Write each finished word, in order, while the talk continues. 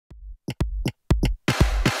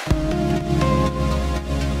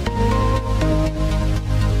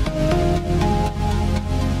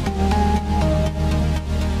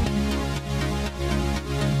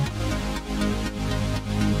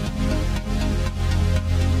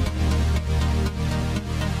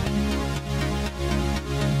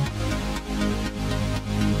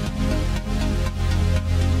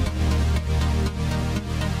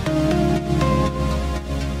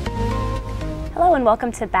and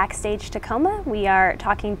welcome to Backstage Takoma. We are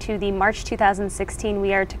talking to the March 2016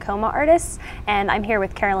 We Are Takoma artists, and I'm here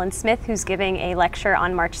with Carolyn Smith, who's giving a lecture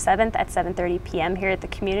on March 7th at 7:30 p.m. here at the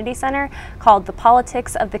Community Center called The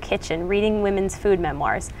Politics of the Kitchen, Reading Women's Food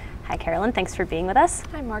Memoirs. Hi Carolyn, thanks for being with us.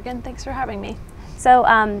 Hi Morgan, thanks for having me. So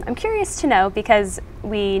I'm curious to know, because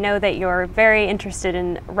we know that you're very interested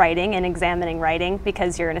in writing and examining writing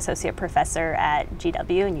because you're an associate professor at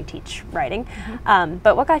GW and you teach writing.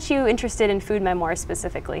 But what got you interested in food memoirs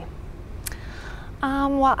specifically?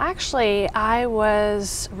 Well, actually, I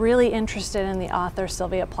was really interested in the author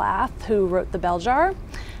Sylvia Plath, who wrote The Bell Jar,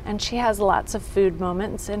 and she has lots of food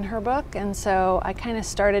moments in her book, and so I kind of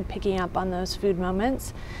started picking up on those food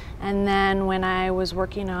moments. And then when I was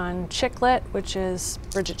working on Chick Lit, which is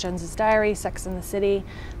Bridget Jones's Diary, Sex and the City,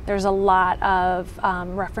 there's a lot of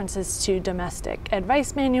references to domestic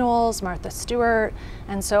advice manuals, Martha Stewart,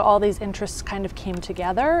 and so all these interests kind of came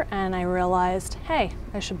together, and I realized, hey,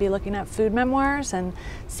 I should be looking at food memoirs and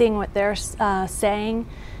seeing what they're saying.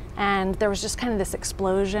 And there was just kind of this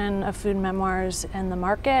explosion of food memoirs in the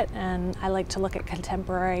market, and I like to look at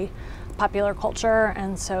contemporary popular culture,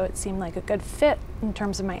 and so it seemed like a good fit in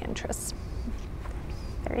terms of my interests.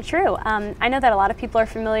 Very true. I know that a lot of people are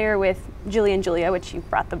familiar with Julie and Julia, which you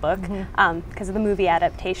brought the book, because of the movie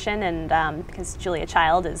adaptation and because Julia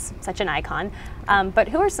Child is such an icon. But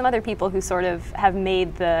who are some other people who sort of have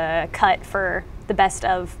made the cut for the best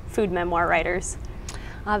of food memoir writers?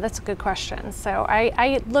 That's a good question. So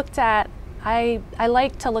I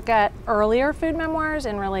like to look at earlier food memoirs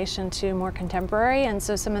in relation to more contemporary, and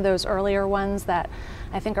so some of those earlier ones that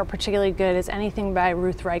I think are particularly good is anything by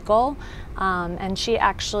Ruth Reichl, and she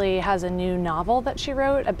actually has a new novel that she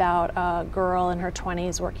wrote about a girl in her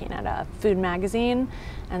 20s working at a food magazine,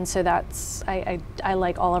 and so that's, I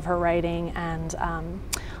like all of her writing. And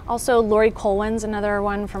also Laurie Colwin's another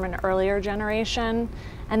one from an earlier generation.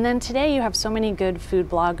 And then today you have so many good food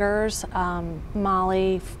bloggers,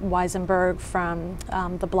 Molly Weisenberg from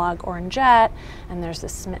the blog Orangette, and there's the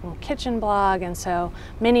Smitten Kitchen blog, and so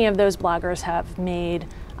many of those bloggers have made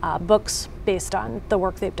books based on the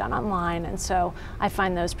work they've done online, and so I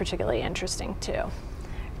find those particularly interesting too.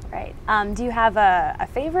 Right. Do you have a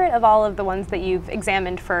favorite of all of the ones that you've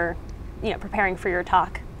examined for, preparing for your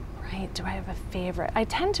talk? Right, do I have a favorite? I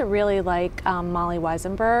tend to really like Molly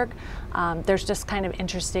Weisenberg. There's just kind of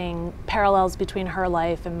interesting parallels between her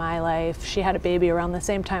life and my life. She had a baby around the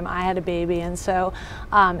same time I had a baby, and so,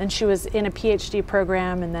 and she was in a PhD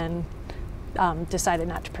program and then decided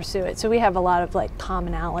not to pursue it. So we have a lot of like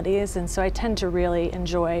commonalities, and so I tend to really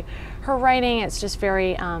enjoy her writing. It's just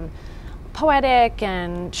very poetic,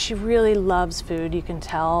 and she really loves food. You can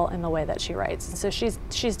tell in the way that she writes, and so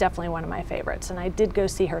she's definitely one of my favorites. And I did go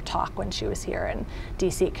see her talk when she was here in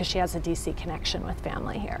DC because she has a DC connection with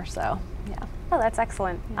family here. So yeah. Oh, that's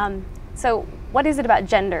excellent. So what is it about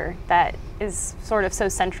gender that is sort of so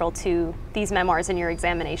central to these memoirs and your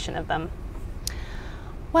examination of them?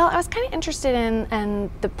 Well, I was kind of interested in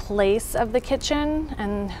the place of the kitchen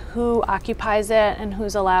and who occupies it and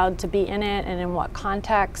who's allowed to be in it and in what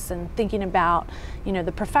context, and thinking about,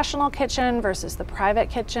 the professional kitchen versus the private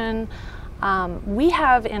kitchen. We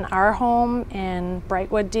have in our home in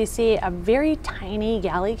Brightwood, DC, a very tiny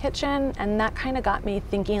galley kitchen, and that kind of got me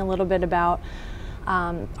thinking a little bit about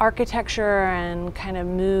architecture and kind of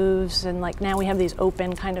moves, and like now we have these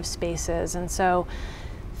open kind of spaces, and so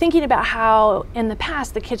thinking about how in the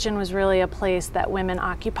past the kitchen was really a place that women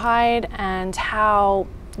occupied, and how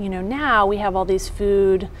now we have all these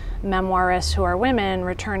food memoirists who are women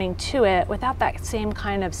returning to it without that same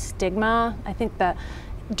kind of stigma. I think that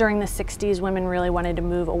during the 60s women really wanted to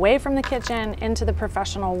move away from the kitchen into the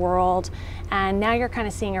professional world, and now you're kind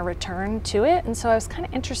of seeing a return to it. And so I was kind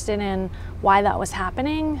of interested in why that was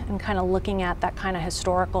happening and kind of looking at that kind of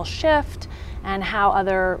historical shift and how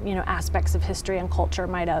other aspects of history and culture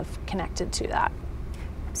might have connected to that.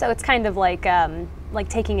 So it's kind of like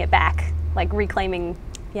taking it back, like reclaiming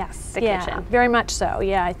the kitchen. Very much so.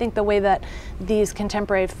 Yeah, I think the way that these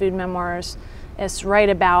contemporary food memoirs is write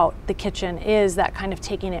about the kitchen is that kind of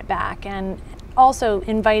taking it back, and also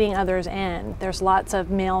inviting others in. There's lots of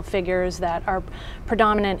male figures that are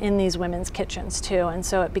predominant in these women's kitchens too, and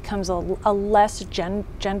so it becomes a less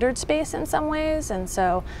gendered space in some ways, and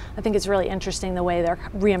so I think it's really interesting the way they're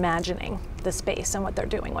reimagining the space and what they're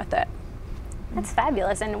doing with it. That's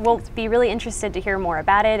fabulous, and we'll be really interested to hear more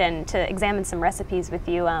about it and to examine some recipes with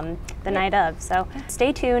you the night of. So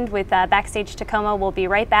stay tuned with Backstage Takoma. We'll be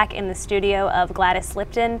right back in the studio of Gladys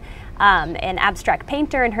Lipton, an abstract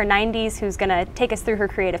painter in her 90s who's going to take us through her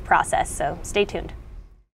creative process. So stay tuned.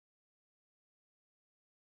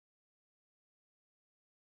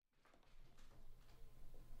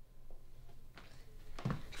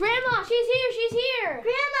 She's here, she's here!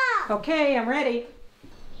 Grandma! Okay, I'm ready.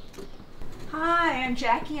 Hi, I'm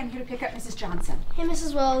Jackie. I'm here to pick up Mrs. Johnson. Hey,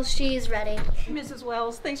 Mrs. Wells, she's ready. Mrs.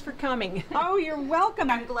 Wells, thanks for coming. Oh, you're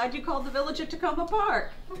welcome. I'm glad you called the Village of Takoma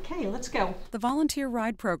Park. Okay, let's go. The Volunteer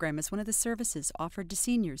Ride Program is one of the services offered to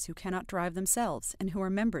seniors who cannot drive themselves and who are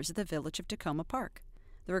members of the Village of Takoma Park.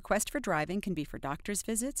 The request for driving can be for doctor's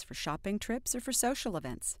visits, for shopping trips, or for social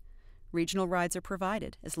events. Regional rides are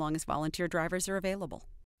provided as long as volunteer drivers are available.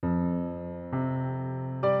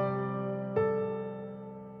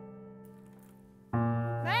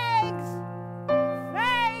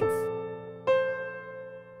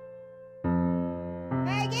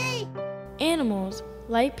 Animals,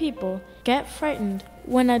 like people, get frightened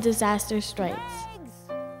when a disaster strikes.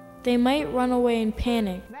 They might run away in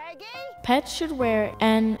panic. Pets should wear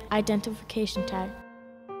an identification tag.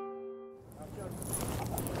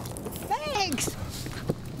 Thanks!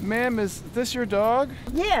 Ma'am, is this your dog?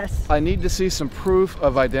 Yes, I need to see some proof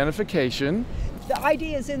of identification. the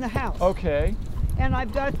ID is in the house. Okay. And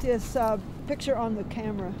I've got this picture on the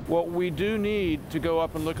camera. Well, we do need to go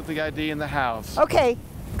up and look at the ID in the house. Okay,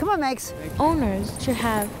 come on, Max. Owners should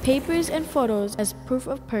have papers and photos as proof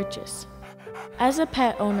of purchase. As a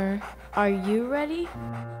pet owner, are you ready?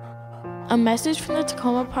 A message from the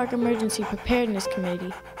Takoma Park Emergency Preparedness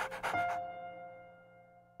Committee.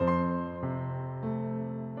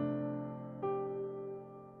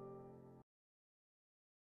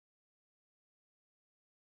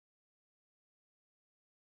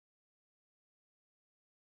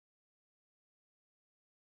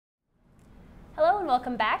 Hello and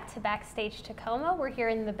welcome back to Backstage Takoma. We're here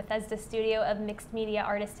in the Bethesda studio of mixed media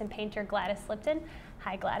artist and painter Gladys Lipton.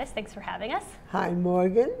 Hi Gladys, thanks for having us. Hi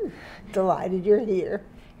Morgan, delighted you're here.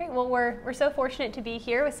 Great, well we're so fortunate to be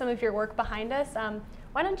here with some of your work behind us.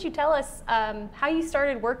 Why don't you tell us how you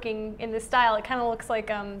started working in this style? It kind of looks like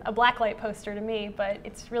a blacklight poster to me, but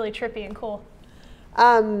it's really trippy and cool.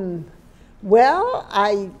 Well,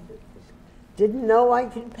 I didn't know I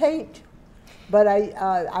could paint. But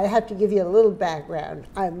I have to give you a little background.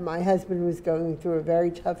 My husband was going through a very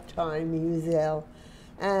tough time. He was ill.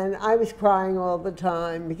 And I was crying all the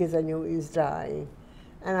time because I knew he was dying.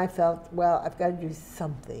 And I felt, well, I've got to do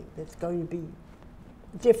something that's going to be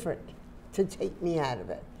different to take me out of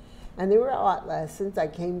it. And there were art lessons. I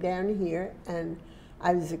came down here and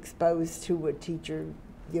I was exposed to a teacher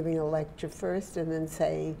giving a lecture first and then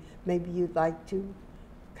saying, maybe you'd like to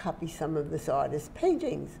copy some of this artist's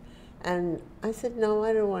paintings. And I said, no,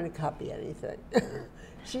 I don't want to copy anything.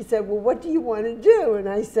 She said, well, what do you want to do? And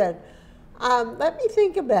I said, let me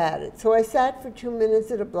think about it. So I sat for 2 minutes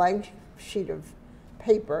at a blank sheet of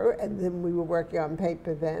paper, and then we were working on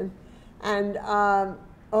paper then. And all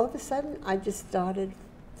of a sudden, I just started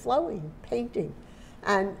flowing, painting.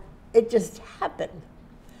 And it just happened.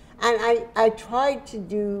 And I tried to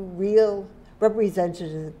do real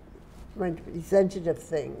representative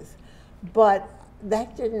things, but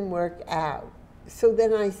that didn't work out. So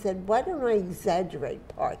then I said, why don't I exaggerate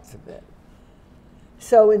parts of it?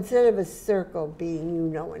 So instead of a circle being, you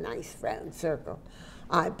know, a nice round circle,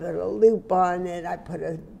 I put a loop on it, I put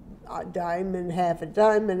a diamond, half a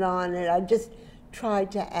diamond on it. I just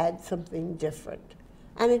tried to add something different.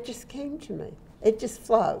 And it just came to me. It just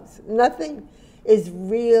flows. Nothing is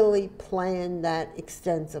really planned that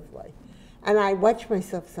extensively. And I watch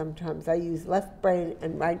myself sometimes. I use left brain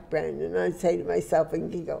and right brain, and I say to myself,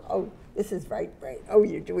 and you go, oh, this is right brain. Oh,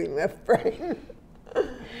 you're doing left brain.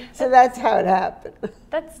 So that's how it happened.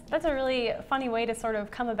 That's a really funny way to sort of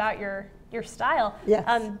come about your style.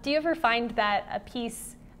 Yes. Do you ever find that a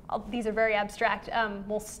piece, these are very abstract,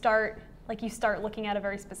 will start, like you start looking at a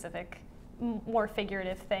very specific, more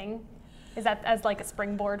figurative thing? Is that as like a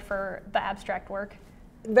springboard for the abstract work?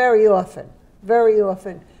 Very often, very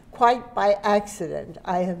often. Quite by accident,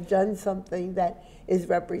 I have done something that is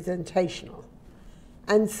representational.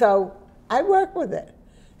 And so I work with it.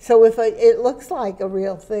 So if it looks like a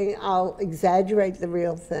real thing, I'll exaggerate the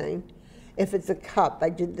real thing. If it's a cup, I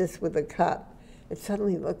did this with a cup. It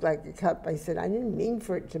suddenly looked like a cup. I said, I didn't mean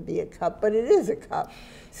for it to be a cup, but it is a cup.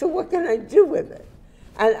 So what can I do with it?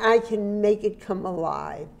 And I can make it come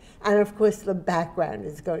alive. And of course, the background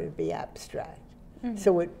is going to be abstract. Mm-hmm.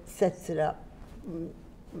 So it sets it up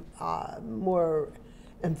more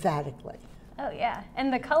emphatically. Oh yeah,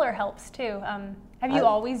 and the color helps too. Have you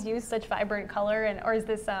always used such vibrant color, or is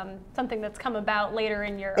this something that's come about later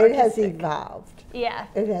in your It has evolved. Yeah.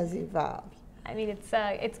 It has evolved. I mean,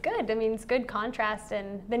 it's good. I mean, it's good contrast,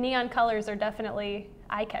 and the neon colors are definitely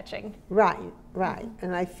eye-catching. Right, right. Mm-hmm.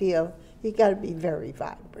 And I feel you got to be very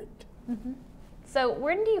vibrant. Mm-hmm. So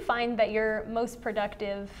when do you find that you're most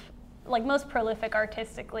productive like most prolific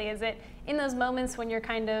artistically? Is it in those moments when you're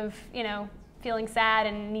kind of, you know, feeling sad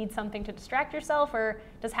and need something to distract yourself, or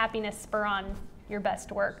does happiness spur on your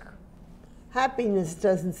best work? Happiness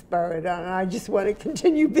doesn't spur it on. I just want to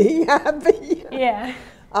continue being happy. Yeah.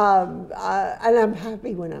 And I'm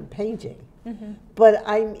happy when I'm painting. But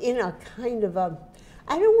I'm in a kind of a,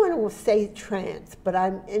 I don't want to say trance, but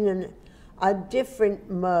I'm in a different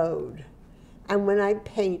mode. And when I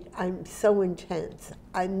paint, I'm so intense.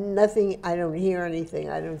 I don't hear anything,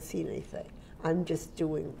 I don't see anything. I'm just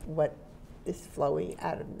doing what is flowing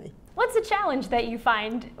out of me. What's a challenge that you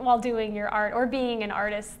find while doing your art or being an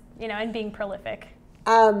artist, you know, and being prolific?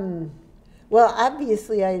 Well,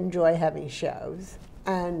 obviously I enjoy having shows,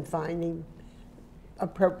 and finding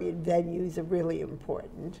appropriate venues are really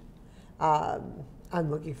important. I'm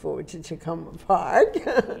looking forward to Takoma Park.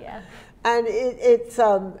 Yeah. And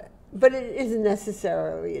but it isn't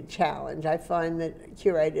necessarily a challenge. I find that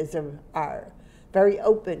curators are very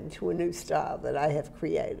open to a new style that I have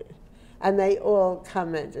created. And they all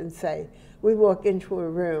comment and say, we walk into a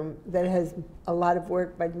room that has a lot of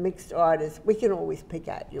work by mixed artists, we can always pick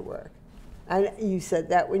out your work. And you said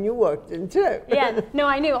that when you walked in too. Yeah, no,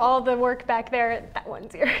 I knew all the work back there, that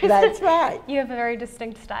one's yours. That's right. You have a very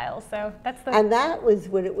distinct style, so that's the... And that was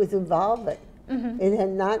when it was evolving. It had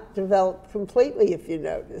not developed completely, if you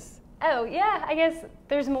notice. Oh, yeah, I guess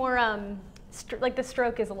there's more, like the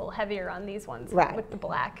stroke is a little heavier on these ones with the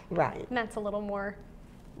black. Right. And that's a little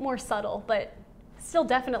more subtle, but still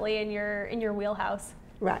definitely in your wheelhouse.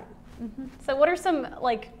 Right. So what are some,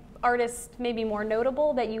 like, artists maybe more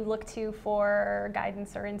notable that you look to for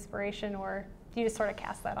guidance or inspiration, or do you just sort of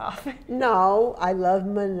cast that off? No, I love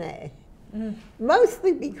Monet.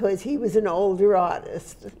 Mostly because he was an older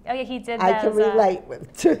artist. Oh yeah, he did I can relate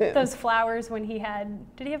to him. Those flowers when he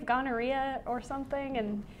had, did he have gonerrhia or something?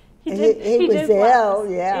 And he was ill,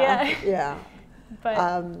 yeah.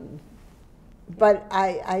 But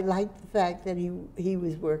I like the fact that he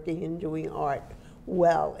was working and doing art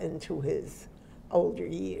well into his older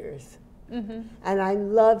years. And I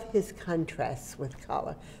love his contrasts with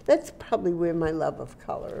color. That's probably where my love of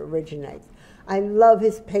color originates. I love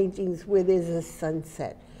his paintings where there's a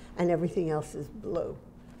sunset and everything else is blue,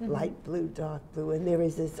 light blue, dark blue, and there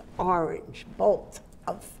is this orange bolt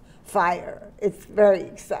of fire. It's very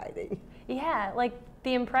exciting. Yeah, like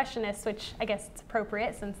the Impressionists, which I guess it's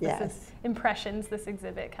appropriate since this is Impressions, this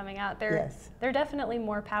exhibit coming out. They're definitely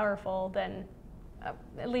more powerful than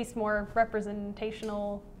at least more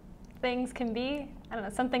representational things can be. I don't know,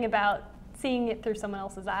 something about seeing it through someone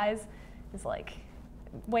else's eyes is like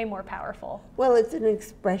way more powerful. Well, it's an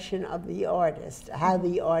expression of the artist, how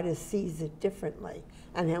the artist sees it differently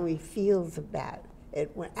and how he feels about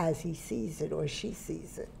it as he sees it or she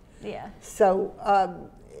sees it. Yeah. So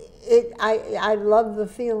I love the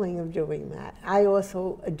feeling of doing that. I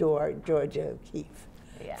also adore Georgia O'Keeffe.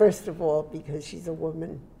 Yeah. First of all, because she's a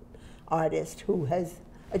woman artist who has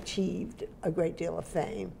achieved a great deal of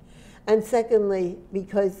fame. And secondly,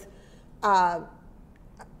 because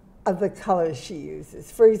of the colors she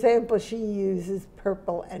uses. For example, she uses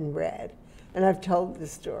purple and red. And I've told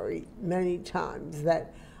this story many times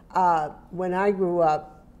that when I grew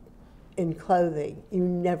up in clothing, you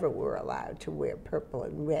never were allowed to wear purple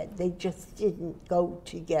and red. They just didn't go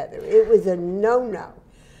together. It was a no-no,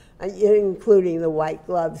 including the white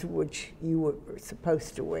gloves, which you were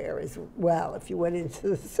supposed to wear as well if you went into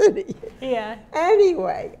the city. Yeah.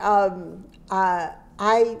 Anyway,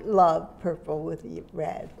 I love purple with the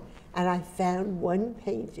red. And I found one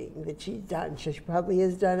painting that she's done. She probably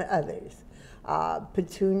has done others.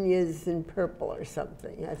 Petunias in purple or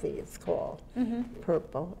something, I think it's called.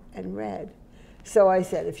 Purple and red. So I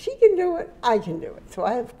said, if she can do it, I can do it. So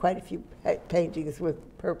I have quite a few paintings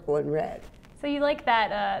with purple and red. So you like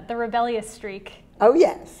that, the rebellious streak? Oh,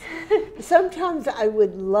 yes. Sometimes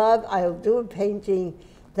I'll do a painting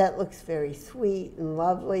that looks very sweet and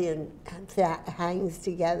lovely and that hangs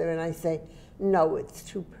together, and I say, no, it's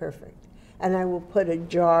too perfect. And I will put a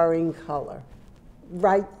jarring color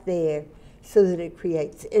right there so that it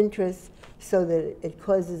creates interest, so that it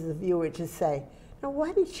causes the viewer to say, now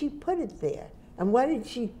why did she put it there? And why did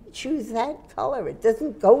she choose that color? It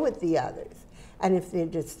doesn't go with the others. And if they're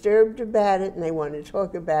disturbed about it and they want to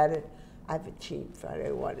talk about it, I've achieved what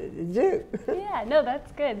I wanted to do. Yeah, no,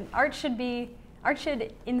 that's good. Art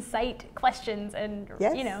should incite questions and,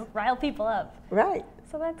 you know, rile people up. Right.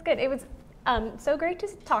 So that's good. It was so great to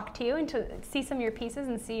talk to you and to see some of your pieces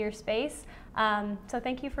and see your space. So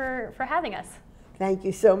thank you for having us. Thank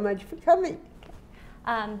you so much for coming.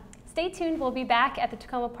 Stay tuned. We'll be back at the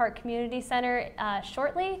Takoma Park Community Center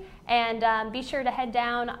shortly, and be sure to head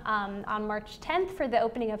down on March 10th for the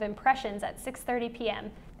opening of Impressions at 6:30 p.m.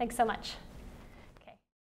 Thanks so much. Okay.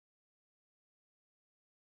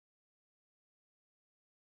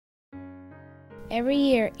 Every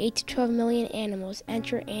year, 8 to 12 million animals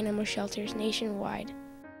enter animal shelters nationwide.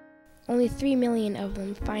 Only 3 million of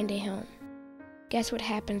them find a home. Guess what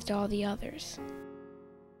happens to all the others?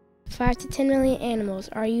 5 to 10 million animals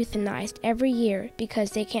are euthanized every year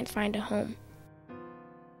because they can't find a home.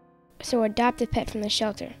 So adopt a pet from the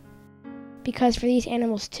shelter. Because for these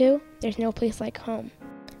animals too, there's no place like home.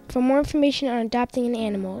 For more information on adopting an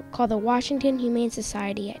animal, call the Washington Humane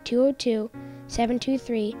Society at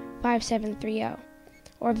 202-723-5730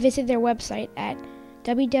 or visit their website at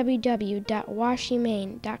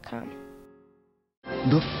www.washhumane.com.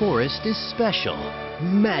 The forest is special,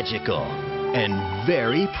 magical, and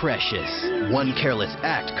very precious. One careless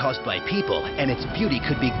act caused by people, and its beauty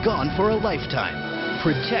could be gone for a lifetime.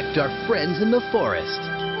 Protect our friends in the forest.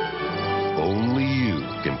 Only you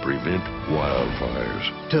can prevent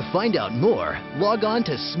wildfires. To find out more, log on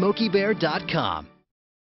to SmokeyBear.com.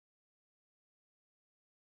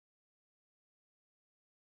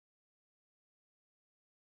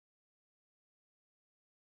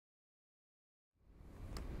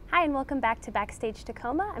 Hi, and welcome back to Backstage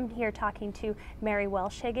Takoma. I'm here talking to Mary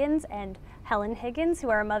Welch Higgins and Helen Higgins, who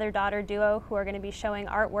are a mother-daughter duo who are going to be showing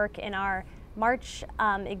artwork in our March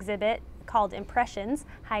exhibit called Impressions.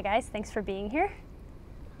 Hi guys, thanks for being here.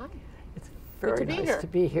 Hi. It's very nice to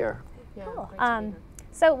be here. Yeah, cool.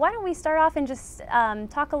 So why don't we start off and just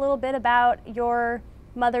talk a little bit about your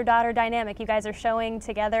mother-daughter dynamic. You guys are showing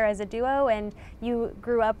together as a duo, and you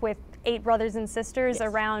grew up with 8 brothers and sisters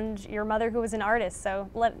around your mother, who was an artist. So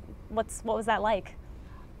what was that like?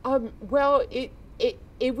 Well, it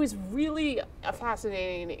was really a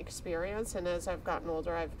fascinating experience, and as I've gotten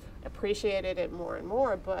older, I've appreciated it more and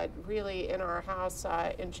more. But really, in our house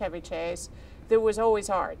in Chevy Chase, there was always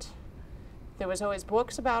art. There was always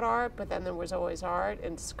books about art, but then there was always art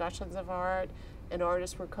and discussions of art, and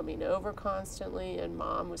artists were coming over constantly, and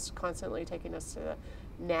Mom was constantly taking us to the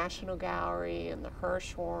National Gallery and the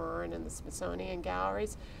Hirshhorn and the Smithsonian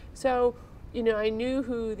galleries. So, you know, I knew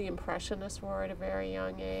who the Impressionists were at a very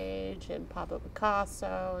young age, and Pablo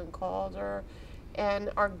Picasso and Calder.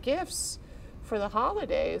 And our gifts for the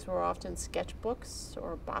holidays were often sketchbooks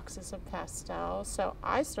or boxes of pastels. So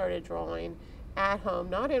I started drawing at home,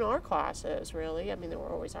 not in art classes really. I mean, there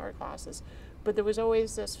were always art classes, but there was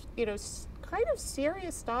always this, you know, kind of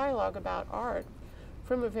serious dialogue about art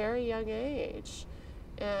from a very young age.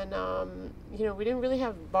 And, you know, we didn't really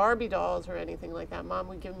have Barbie dolls or anything like that. Mom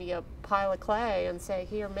would give me a pile of clay and say,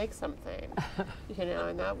 here, make something, you know,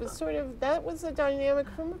 and that was that was a dynamic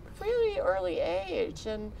from a really early age.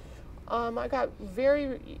 And I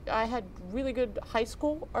had really good high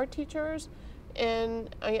school art teachers.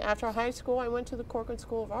 And after high school, I went to the Corcoran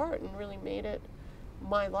School of Art and really made it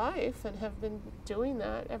my life, and have been doing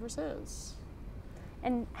that ever since.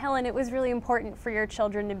 And Helen, it was really important for your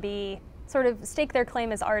children to be sort of stake their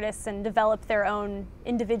claim as artists and develop their own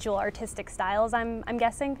individual artistic styles, I'm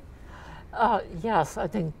guessing? Yes, I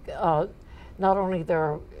think not only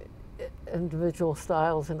their individual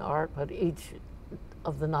styles in art, but each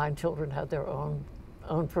of the 9 children had their own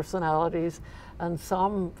personalities, and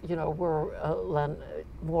some, you know, were lent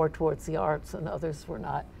more towards the arts, and others were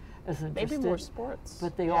not as interested. Maybe more sports.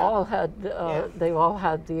 But they all had they all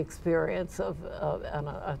had the experience of and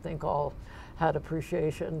I think all had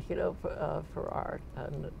appreciation, you know, for art,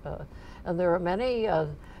 and there are many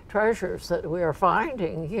treasures that we are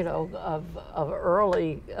finding, you know, of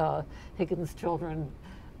early Higgins children.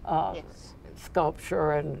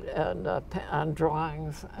 Sculpture and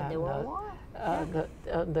drawings, and there were a lot. And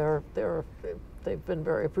they've been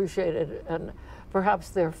very appreciated. And perhaps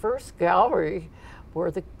their first gallery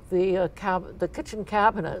were the kitchen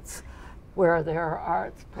cabinets, where their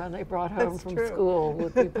arts, when they brought home from school,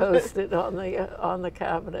 would be posted on the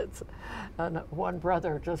cabinets. And one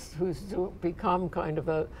brother, who's become kind of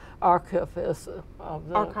an archivist of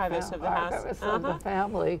the of the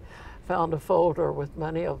family, found a folder with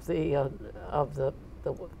many of the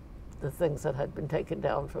things that had been taken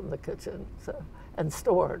down from the kitchen, and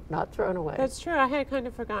stored, not thrown away. That's true. I had kind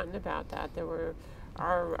of forgotten about that. There were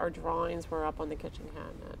our drawings were up on the kitchen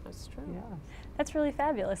cabinet. That's true. Yeah. That's really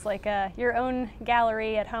fabulous. Like your own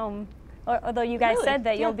gallery at home. Although you guys said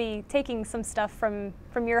that you'll be taking some stuff from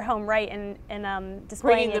your home, right, and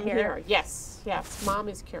displaying Bringing it them here. Yes, yes. Mom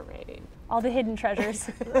is curating All the hidden treasures.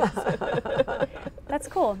 That's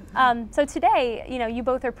cool. So today, you know, you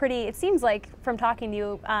both are pretty, it seems like from talking to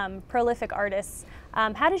you, prolific artists.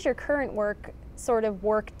 How does your current work sort of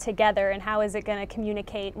work together, and how is it going to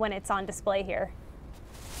communicate when it's on display here?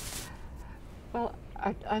 Well,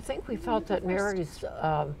 I think we felt that Mary's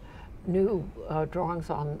new drawings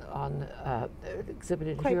on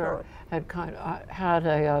exhibited here had had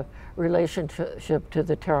a relationship to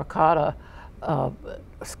the terracotta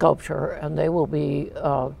sculpture, and they will be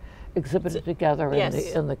exhibited together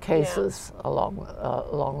in the cases along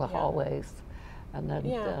the hallways, and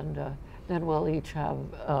then we'll each have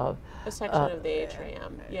a section of the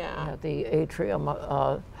atrium. Yeah, the atrium.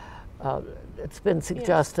 It's been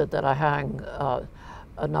suggested that I hang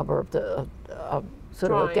a number of the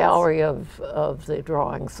sort of a gallery of the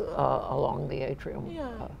drawings along the atrium,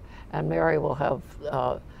 and Mary will have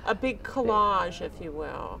a big collage, if you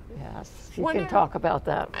will. Yes, she can talk about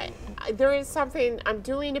that. There is something, I'm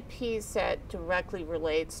doing a piece that directly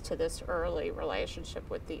relates to this early relationship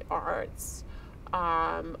with the arts.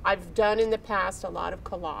 I've done in the past a lot of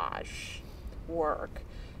collage work,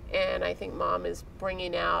 and I think Mom is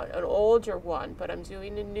bringing out an older one, but I'm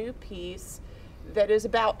doing a new piece that is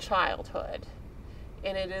about childhood.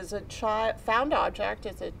 And it is a found object.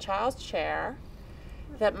 It's a child's chair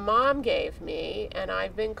that Mom gave me, and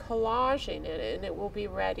I've been collaging it, and it will be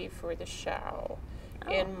ready for the show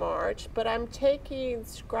in March. But I'm taking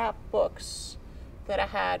scrapbooks that I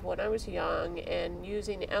had when I was young and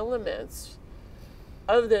using elements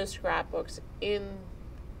of those scrapbooks in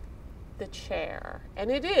the chair.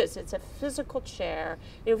 And it's a physical chair.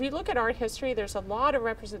 And if you look at art history, there's a lot of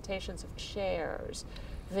representations of chairs.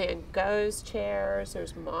 Van Gogh's chairs,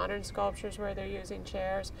 there's modern sculptures where they're using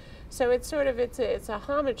chairs. So it's sort of, it's a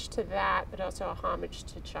homage to that, but also a homage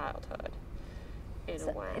to childhood in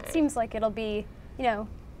a way. It seems like it'll be, you know,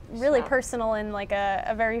 really personal in like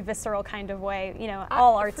a very visceral kind of way. You know,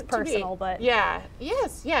 all art's personal, but. Yeah,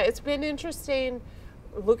 it's been interesting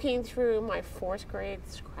looking through my 4th grade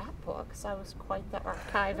scrapbooks. I was quite the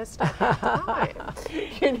archivist at that time,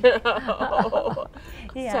 you know.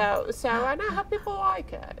 So I know how people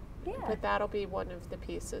like it. Yeah. But that'll be one of the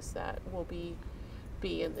pieces that will be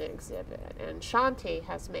in the exhibit. And Shanti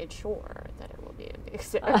has made sure that it will be in the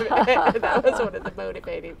exhibit. That was one of the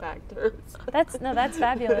motivating factors. That's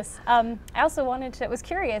fabulous. I also was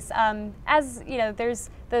curious, as you know, there's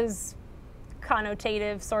those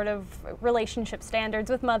connotative sort of relationship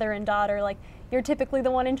standards with mother and daughter, like you're typically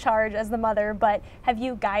the one in charge as the mother, but have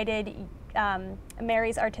you guided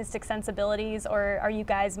Mary's artistic sensibilities, or are you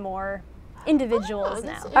guys more individuals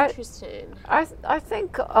now? Interesting. I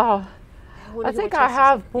think I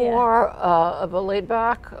have more of a laid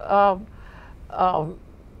back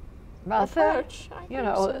method, you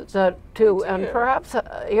know, and perhaps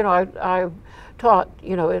you know, I taught,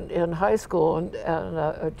 you know, in high school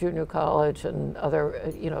and junior college and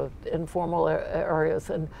other, you know, informal areas,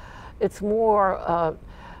 and it's more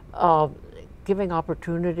giving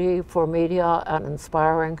opportunity for media and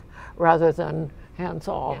inspiring rather than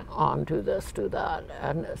hands-on, do this, do that.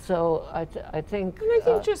 And so I think... And I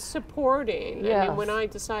think just supporting. Yes. I mean, when I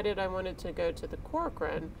decided I wanted to go to the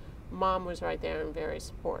Corcoran, Mom was right there and very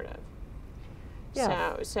supportive.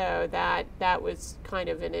 Yes. So that was kind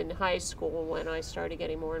of in high school when I started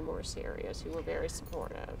getting more and more serious. You were very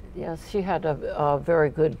supportive. Yes, she had a very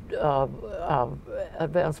good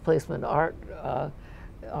advanced placement art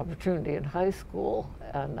opportunity in high school,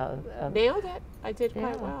 and nailed it. I did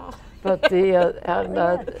quite well. But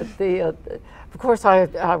of course,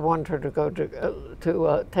 I wanted her to go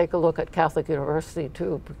to take a look at Catholic University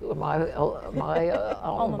too, my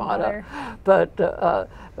alma mater.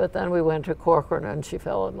 But then we went to Corcoran, and she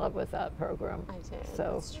fell in love with that program. I did.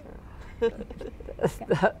 So that's true.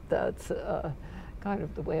 that's kind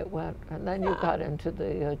of the way it went. And then you got into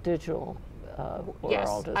the digital world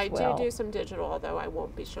as well. Yes, I do some digital, although I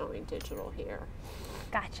won't be showing digital here.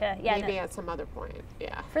 Gotcha. Yeah. Maybe at some other point.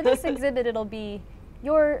 Yeah. For this exhibit, it'll be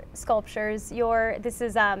your sculptures. This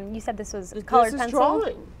is you said this was colored pencil.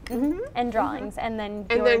 Drawing. And drawings, and then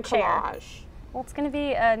chair. Collage. Well, it's going to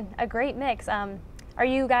be a great mix. Are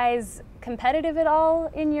you guys competitive at all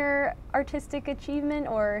in your artistic achievement,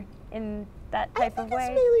 or in that type of way? I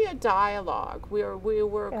think it's really a dialogue. We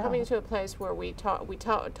were coming to a place where we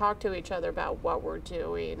talk to each other about what we're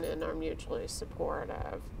doing and are mutually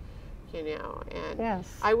supportive. You know, and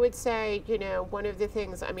I would say, you know, one of the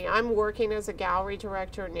things, I mean, I'm working as a gallery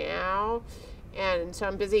director now, And so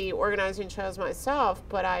I'm busy organizing shows myself,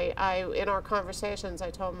 but I in our conversations, I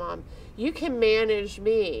told Mom, you can manage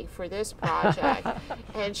me for this project.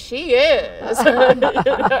 And she is. And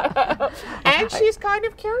she's kind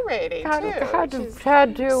of curating, too.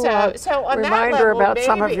 Had to so on remind that her level, about maybe,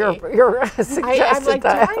 some of your suggested I'm like,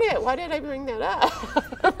 diet. darn it, why did I bring that up?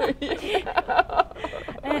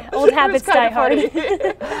 Old habits die hard.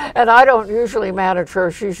 And I don't usually manage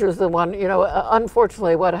her. She's usually the one, you know,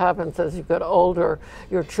 unfortunately what happens as you get older,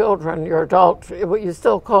 your children, your adult, you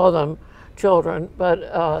still call them children,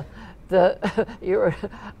 but your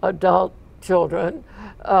adult children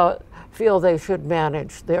feel they should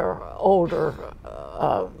manage their older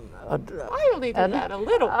I only did that a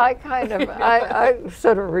little bit. I kind of, I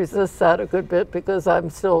sort of resist that a good bit because I'm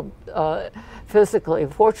still physically,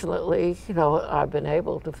 fortunately, you know, I've been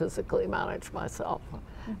able to physically manage myself,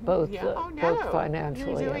 both both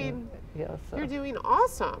financially You're doing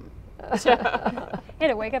awesome. Yeah,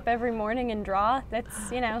 to wake up every morning and draw,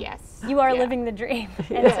 that's, you know, you are living the dream.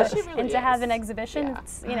 And, to have an exhibition,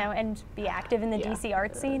 it's, you know, and be active in the DC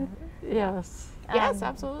art scene. Yes. Yes,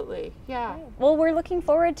 absolutely. Yeah. Well, we're looking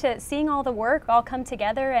forward to seeing all the work all come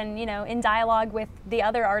together and, you know, in dialogue with the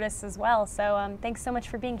other artists as well. So thanks so much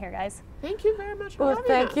for being here, guys. Thank you very much for having us.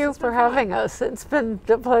 Well, thank you for having us. It's been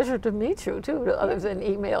a pleasure to meet you, too, other than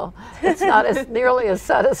email. It's not as nearly as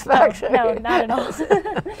satisfactory. No, not at all.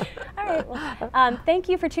 All right. Well, thank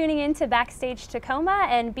you for tuning in to Backstage Takoma,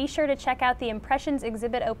 and be sure to check out the Impressions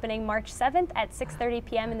exhibit opening March 7th at 6:30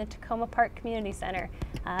 p.m. in the Takoma Park Community Center.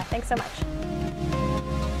 Thanks so much.